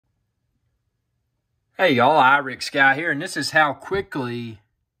Hey y'all, iRick Guy here, and this is how quickly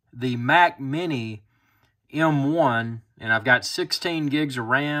the Mac Mini M1, and I've got 16 gigs of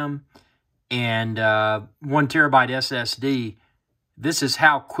RAM and 1 terabyte SSD. This is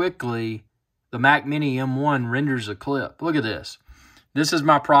how quickly the Mac Mini M1 renders a clip. Look at this. This is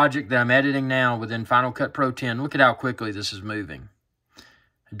my project that I'm editing now within Final Cut Pro 10. Look at how quickly this is moving.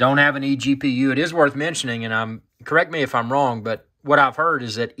 I don't have an eGPU. It is worth mentioning, and correct me if I'm wrong, but what I've heard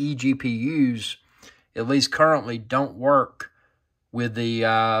is that eGPUs, at least currently, don't work with the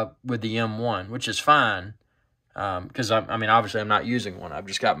M1, which is fine, because I mean, obviously I'm not using one. I've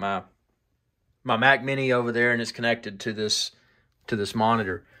just got my Mac Mini over there, and it's connected to this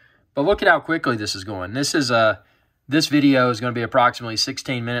monitor. But look at how quickly this is going. This video is going to be approximately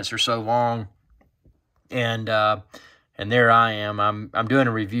 16 minutes or so long, and there I am. I'm doing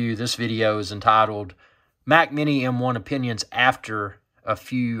a review. This video is entitled Mac Mini M1 Opinions After a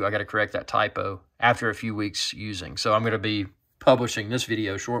Few. I got to correct that typo. After a few weeks using. So I'm going to be publishing this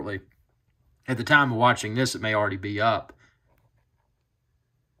video shortly. At the time of watching this, it may already be up.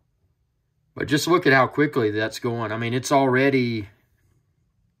 But just look at how quickly that's going. I mean, it's already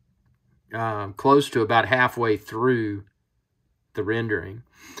close to about halfway through the rendering.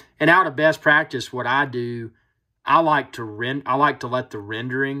 And out of best practice, what I do, I like to let the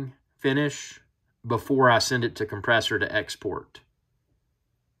rendering finish before I send it to Compressor to export.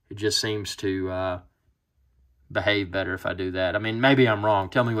 It just seems to behave better if I do that. I mean, maybe I'm wrong.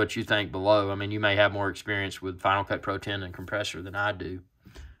 Tell me what you think below. I mean, you may have more experience with Final Cut Pro 10 and Compressor than I do.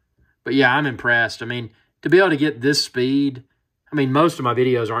 But yeah, I'm impressed. I mean, to be able to get this speed, I mean, most of my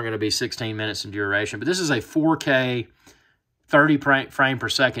videos aren't going to be 16 minutes in duration, but this is a 4K 30 frame per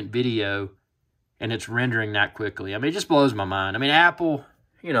second video, and it's rendering that quickly. I mean, it just blows my mind. I mean, Apple,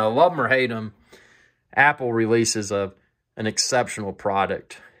 you know, love them or hate them, Apple releases an exceptional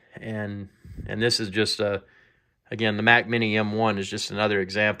product. And this is just, again, the Mac Mini M1 is just another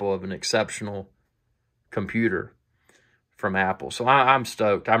example of an exceptional computer from Apple. So I'm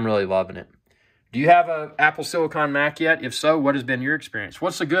stoked. I'm really loving it. Do you have an Apple Silicon Mac yet? If so, what has been your experience?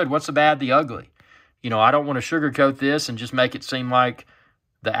 What's the good? What's the bad? The ugly? You know, I don't want to sugarcoat this and just make it seem like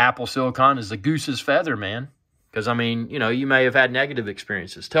the Apple Silicon is the goose's feather, man. Because, I mean, you know, you may have had negative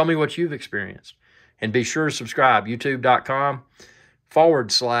experiences. Tell me what you've experienced. And be sure to subscribe,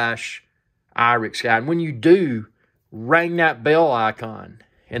 youtube.com/iRick Guy. And when you do, ring that bell icon,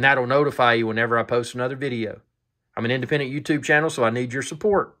 and that'll notify you whenever I post another video. I'm an independent YouTube channel, so I need your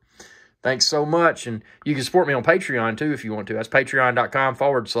support. Thanks so much. And you can support me on Patreon, too, if you want to. That's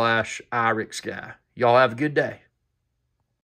patreon.com/iRick Guy. Y'all have a good day.